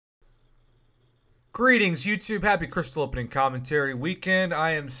Greetings, YouTube. Happy Crystal Opening Commentary weekend.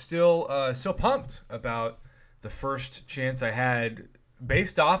 I am still so pumped about the first chance I had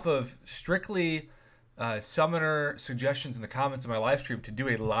based off of strictly summoner suggestions in the comments of my live stream to do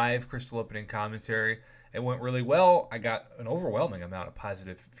a live Crystal Opening Commentary. It went really well. I got an overwhelming amount of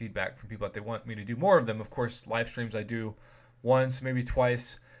positive feedback from people that they want me to do more of them. Of course, live streams I do once, maybe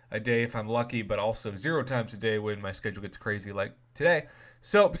twice a day if I'm lucky, but also 0 times a day when my schedule gets crazy like today.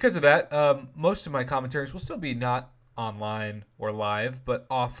 So because of that, most of my commentaries will still be not online or live, but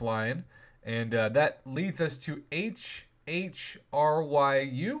offline. And that leads us to HHRYU.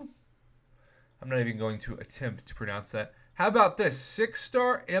 I'm not even going to attempt to pronounce that. How about this?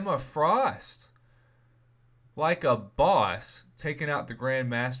 6-star Emma Frost. Like a boss, taking out the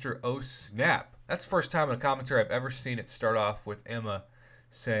Grandmaster. Oh, snap. That's the first time in a commentary I've ever seen it start off with Emma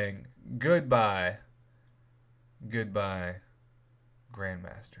saying, goodbye, goodbye,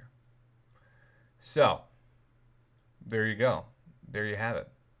 Grandmaster. So, there you go. There you have it.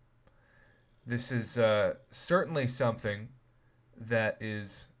 This is certainly something that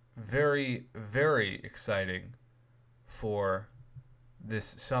is very, very exciting for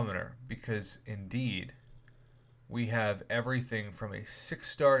this summoner because indeed we have everything from a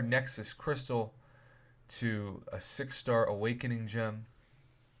 6-star Nexus Crystal to a 6-star Awakening Gem.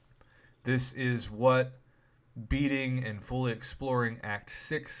 This is what beating and fully exploring Act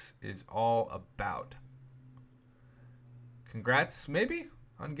 6 is all about. Congrats, maybe,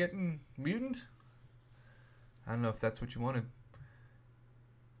 on getting Mutant? I don't know if that's what you wanted.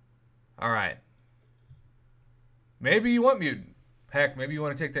 Alright. Maybe you want Mutant. Heck, maybe you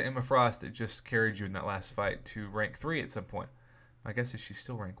want to take that Emma Frost that just carried you in that last fight to rank 3 at some point. My guess is she's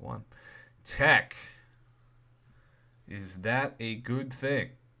still rank 1. Tech. Is that a good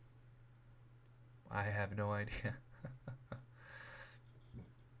thing? I have no idea.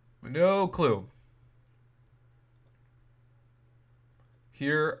 No clue.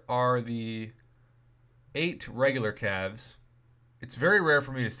 Here are the 8 regular calves. It's very rare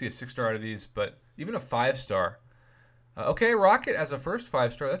for me to see a 6-star out of these, but even a 5-star. Okay, Rocket as a first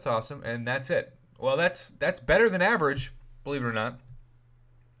 5-star. That's awesome, and that's it. Well, that's better than average, believe it or not.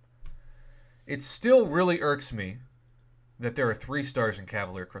 It still really irks me that there are 3 stars in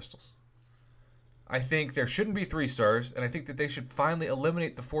Cavalier Crystals. I think there shouldn't be 3 stars, and I think that they should finally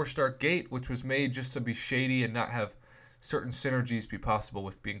eliminate the 4-star gate, which was made just to be shady and not have certain synergies be possible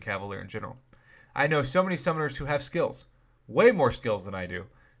with being Cavalier in general. I know so many summoners who have skills, way more skills than I do,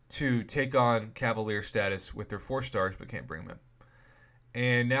 to take on Cavalier status with their 4 stars, but can't bring them in.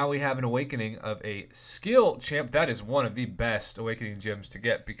 And now we have an Awakening of a skill champ. That is one of the best Awakening gems to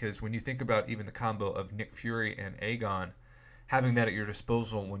get, because when you think about even the combo of Nick Fury and Aegon, having that at your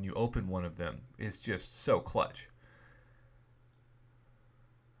disposal when you open one of them is just so clutch.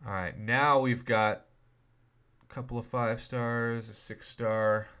 All right, now we've got a couple of 5 stars, a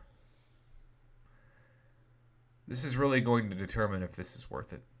 6-star. This is really going to determine if this is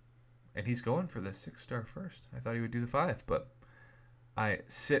worth it. And he's going for the 6-star first. I thought he would do the 5, but I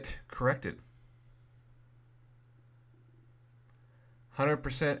sit corrected.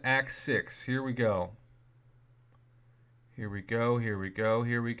 100% Act 6. Here we go. Here we go, here we go,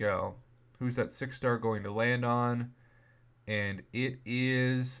 here we go. Who's that 6-star going to land on? And it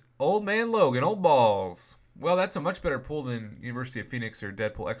is Old Man Logan, Old Balls. Well, that's a much better pool than University of Phoenix or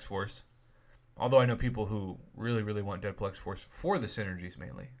Deadpool X-Force. Although I know people who really, really want Deadpool X-Force for the synergies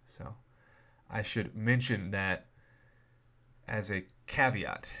mainly. So I should mention that as a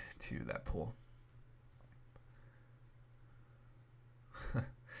caveat to that pool.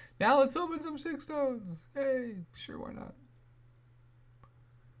 Now let's open some 6 stones. Hey, sure, why not?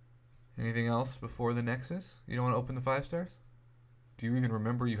 Anything else before the Nexus? You don't want to open the 5 stars? Do you even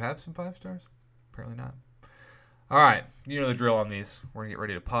remember you have some 5 stars? Apparently not. All right, you know the drill on these. We're going to get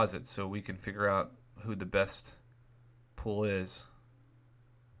ready to pause it so we can figure out who the best pool is.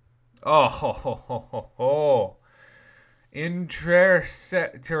 Oh, ho, ho, ho, ho, ho.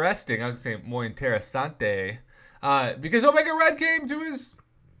 Interesting. I was saying more interesante. Because Omega Red came to his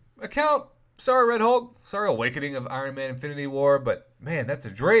account. Sorry, Red Hulk. Sorry, Awakening of Iron Man Infinity War. But, man, that's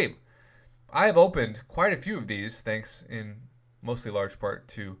a dream. I have opened quite a few of these, thanks in mostly large part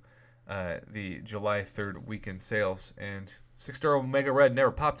to the July 3rd weekend sales. And 6-star Omega Red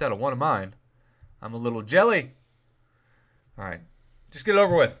never popped out of one of mine. I'm a little jelly. All right. Just get it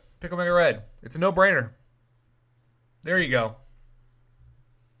over with. Pick Omega Red. It's a no-brainer. There you go.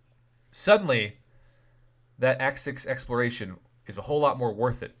 Suddenly, that Act 6 exploration is a whole lot more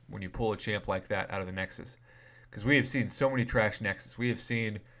worth it when you pull a champ like that out of the Nexus. Because we have seen so many trash Nexus. We have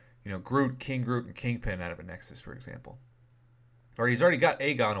seen, Groot, and Kingpin out of a Nexus, for example. Or he's already got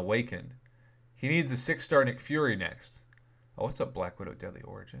Aegon awakened. He needs a 6-star Nick Fury next. Oh, what's up, Black Widow Deadly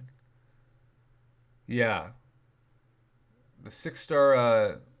Origin? Yeah. The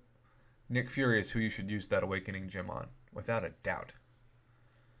 6-star Nick Fury is who you should use that Awakening gem on, without a doubt.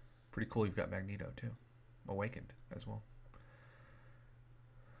 Pretty cool you've got Magneto, too. Awakened as well.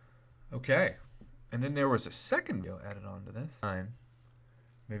 Okay. And then there was a second video added on to this.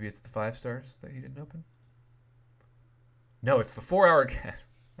 Maybe it's the 5 stars that he didn't open? No, it's the 4-hour gas.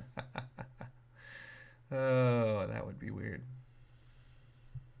 Oh, that would be weird.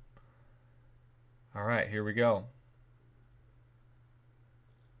 All right, here we go.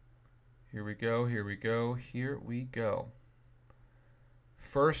 Here we go, here we go, here we go.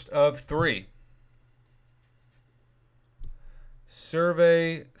 First of 3.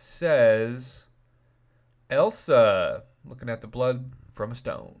 Survey says Elsa. Looking at the blood from a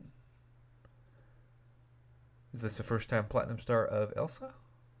stone. Is this the first time Platinum Star of Elsa?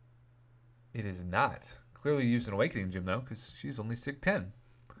 It is not. Clearly used an Awakening Gem, though, because she's only Sig 10.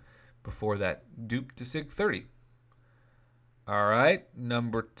 Before that, duped to Sig 30. All right,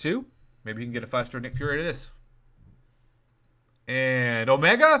 number 2. Maybe you can get a 5-star Nick Fury to this. And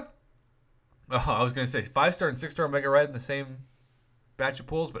Omega? Oh, I was going to say 5-star and 6-star Omega Red in the same batch of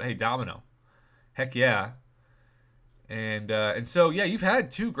pulls, but hey, Domino. Heck yeah. And so, yeah, you've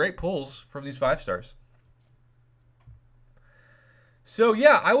had 2 great pulls from these 5 stars. So,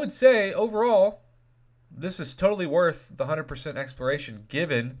 yeah, I would say overall, this is totally worth the 100% exploration,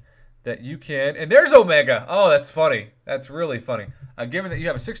 given that you can. And there's Omega. Oh, that's funny. That's really funny. Given that you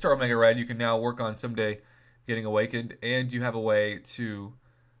have a 6-star Omega Red, you can now work on someday getting awakened, and you have a way to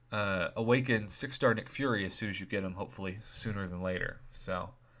awaken 6-star Nick Fury as soon as you get him, hopefully sooner than later.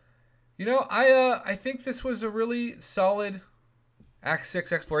 So, you know, I think this was a really solid Act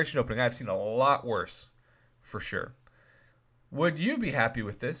 6 exploration opening. I've seen a lot worse, for sure. Would you be happy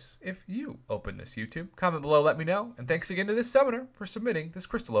with this if you opened this, YouTube? Comment below, let me know. And thanks again to this summoner for submitting this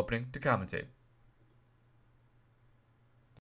crystal opening to commentate.